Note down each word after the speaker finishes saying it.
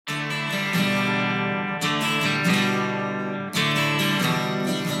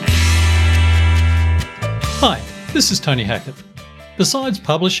Hi, this is Tony Hackett. Besides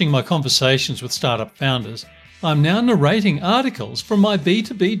publishing my conversations with startup founders, I'm now narrating articles from my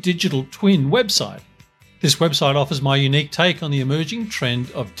B2B digital twin website. This website offers my unique take on the emerging trend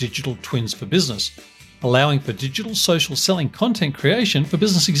of digital twins for business, allowing for digital social selling content creation for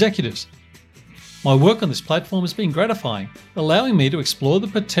business executives. My work on this platform has been gratifying, allowing me to explore the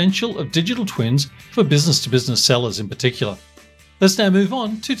potential of digital twins for business-to-business sellers in particular. Let's now move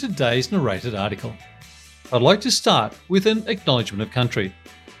on to today's narrated article. I'd like to start with an acknowledgement of country.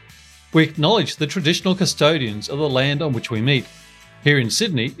 We acknowledge the traditional custodians of the land on which we meet. Here in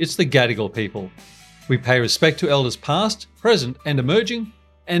Sydney, it's the Gadigal people. We pay respect to elders past, present and emerging,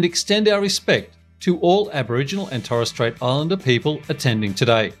 and extend our respect to all Aboriginal and Torres Strait Islander people attending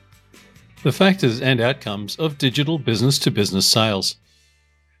today. The factors and outcomes of digital business-to-business sales.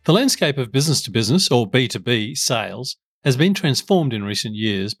 The landscape of business-to-business, or B2B, sales has been transformed in recent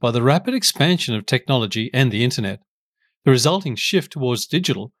years by the rapid expansion of technology and the internet. The resulting shift towards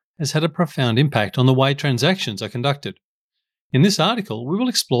digital has had a profound impact on the way transactions are conducted. In this article, we will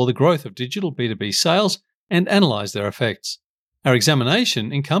explore the growth of digital B2B sales and analyse their effects. Our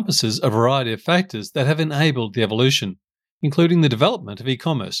examination encompasses a variety of factors that have enabled the evolution, including the development of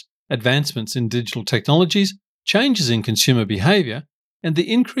e-commerce, advancements in digital technologies, changes in consumer behaviour, and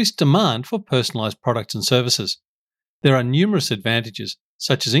the increased demand for personalised products and services. There are numerous advantages,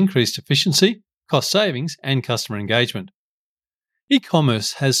 such as increased efficiency, cost savings, and customer engagement.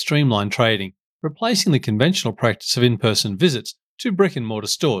 E-commerce has streamlined trading, replacing the conventional practice of in-person visits to brick-and-mortar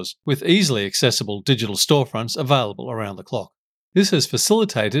stores with easily accessible digital storefronts available around the clock. This has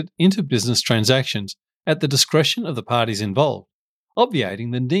facilitated inter-business transactions at the discretion of the parties involved,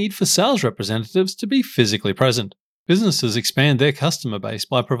 obviating the need for sales representatives to be physically present. Businesses expand their customer base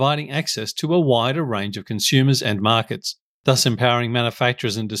by providing access to a wider range of consumers and markets, thus empowering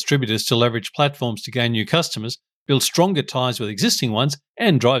manufacturers and distributors to leverage platforms to gain new customers, build stronger ties with existing ones,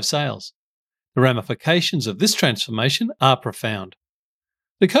 and drive sales. The ramifications of this transformation are profound.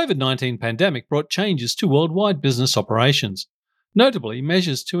 The COVID-19 pandemic brought changes to worldwide business operations. Notably,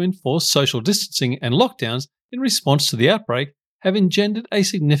 measures to enforce social distancing and lockdowns in response to the outbreak have engendered a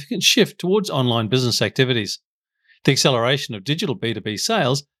significant shift towards online business activities. The acceleration of digital B2B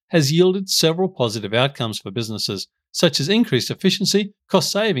sales has yielded several positive outcomes for businesses, such as increased efficiency,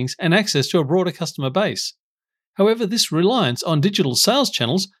 cost savings, and access to a broader customer base. However, this reliance on digital sales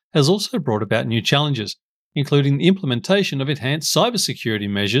channels has also brought about new challenges, including the implementation of enhanced cybersecurity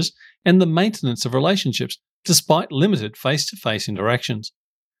measures and the maintenance of relationships despite limited face-to-face interactions.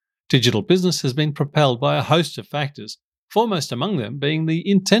 Digital business has been propelled by a host of factors, foremost among them being the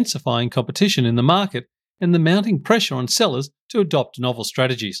intensifying competition in the market and the mounting pressure on sellers to adopt novel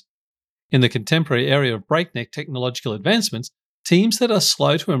strategies. In the contemporary area of breakneck technological advancements, teams that are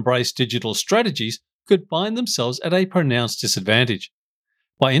slow to embrace digital strategies could find themselves at a pronounced disadvantage.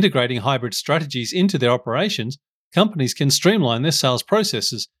 By integrating hybrid strategies into their operations, companies can streamline their sales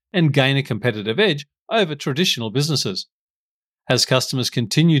processes and gain a competitive edge over traditional businesses. As customers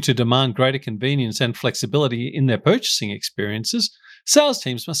continue to demand greater convenience and flexibility in their purchasing experiences, sales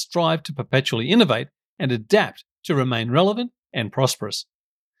teams must strive to perpetually innovate and adapt to remain relevant and prosperous.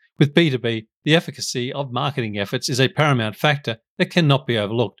 With B2B, the efficacy of marketing efforts is a paramount factor that cannot be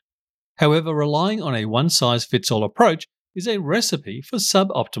overlooked. However, relying on a one-size-fits-all approach is a recipe for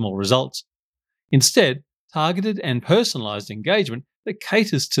suboptimal results. Instead, targeted and personalised engagement that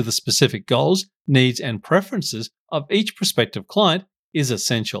caters to the specific goals, needs, and preferences of each prospective client is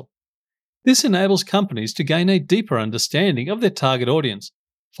essential. This enables companies to gain a deeper understanding of their target audience,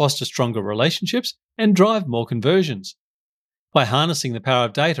 foster stronger relationships, and drive more conversions. By harnessing the power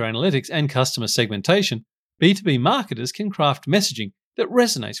of data analytics and customer segmentation, B2B marketers can craft messaging that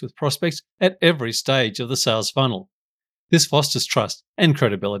resonates with prospects at every stage of the sales funnel. This fosters trust and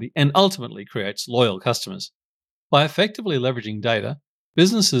credibility and ultimately creates loyal customers. By effectively leveraging data,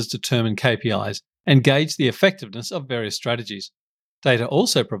 businesses determine KPIs and gauge the effectiveness of various strategies. Data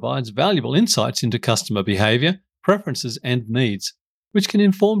also provides valuable insights into customer behaviour, preferences, and needs, which can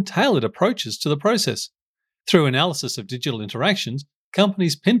inform tailored approaches to the process. Through analysis of digital interactions,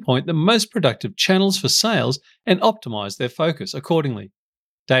 companies pinpoint the most productive channels for sales and optimize their focus accordingly.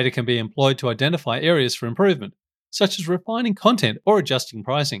 Data can be employed to identify areas for improvement, such as refining content or adjusting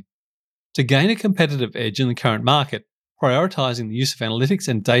pricing. To gain a competitive edge in the current market, prioritizing the use of analytics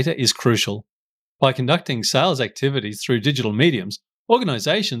and data is crucial. By conducting sales activities through digital mediums,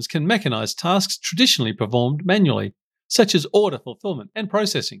 organizations can mechanize tasks traditionally performed manually, such as order fulfillment and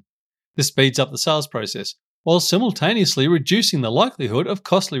processing. This speeds up the sales process, while simultaneously reducing the likelihood of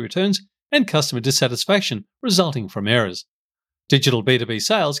costly returns and customer dissatisfaction resulting from errors. Digital B2B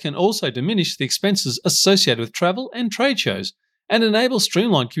sales can also diminish the expenses associated with travel and trade shows and enable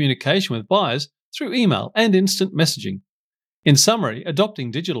streamlined communication with buyers through email and instant messaging. In summary,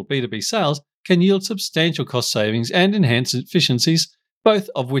 adopting digital B2B sales can yield substantial cost savings and enhance efficiencies, both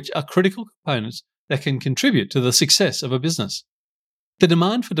of which are critical components that can contribute to the success of a business. The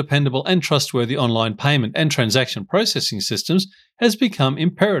demand for dependable and trustworthy online payment and transaction processing systems has become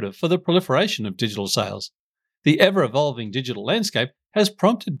imperative for the proliferation of digital sales. The ever-evolving digital landscape has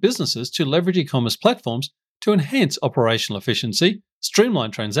prompted businesses to leverage e-commerce platforms to enhance operational efficiency, streamline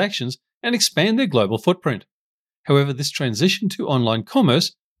transactions, and expand their global footprint. However, this transition to online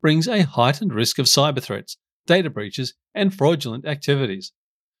commerce brings a heightened risk of cyber threats, data breaches, and fraudulent activities.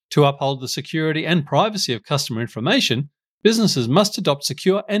 To uphold the security and privacy of customer information, businesses must adopt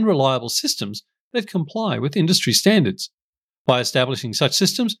secure and reliable systems that comply with industry standards. By establishing such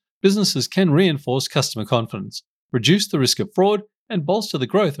systems, businesses can reinforce customer confidence, reduce the risk of fraud, and bolster the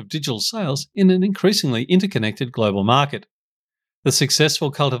growth of digital sales in an increasingly interconnected global market. The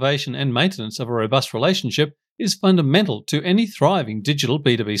successful cultivation and maintenance of a robust relationship is fundamental to any thriving digital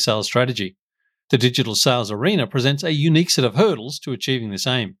B2B sales strategy. The digital sales arena presents a unique set of hurdles to achieving this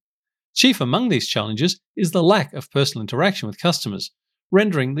aim. Chief among these challenges is the lack of personal interaction with customers,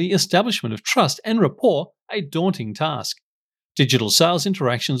 rendering the establishment of trust and rapport a daunting task. Digital sales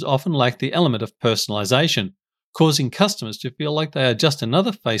interactions often lack the element of personalization, causing customers to feel like they are just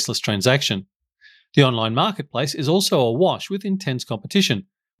another faceless transaction. The online marketplace is also awash with intense competition,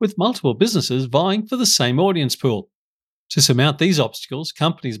 with multiple businesses vying for the same audience pool. To surmount these obstacles,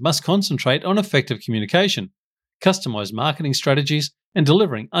 companies must concentrate on effective communication, customized marketing strategies, and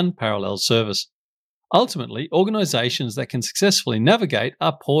delivering unparalleled service. Ultimately, organizations that can successfully navigate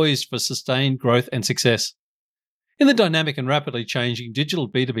are poised for sustained growth and success. In the dynamic and rapidly changing digital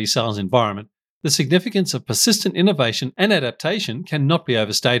B2B sales environment, the significance of persistent innovation and adaptation cannot be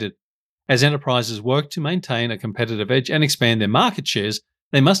overstated. As enterprises work to maintain a competitive edge and expand their market shares,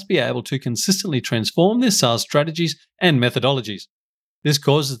 they must be able to consistently transform their sales strategies and methodologies. This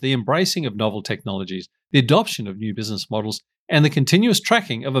causes the embracing of novel technologies, the adoption of new business models, and the continuous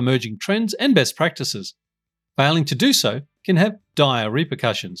tracking of emerging trends and best practices. Failing to do so can have dire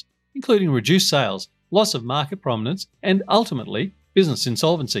repercussions, including reduced sales, loss of market prominence, and ultimately, business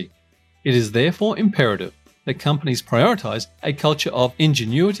insolvency. It is therefore imperative that companies prioritize a culture of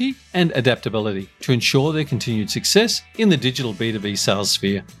ingenuity and adaptability to ensure their continued success in the digital B2B sales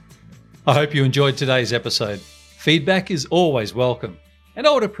sphere. I hope you enjoyed today's episode. Feedback is always welcome, and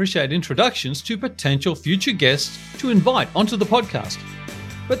I would appreciate introductions to potential future guests to invite onto the podcast.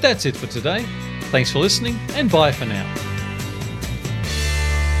 But that's it for today. Thanks for listening, and bye for now.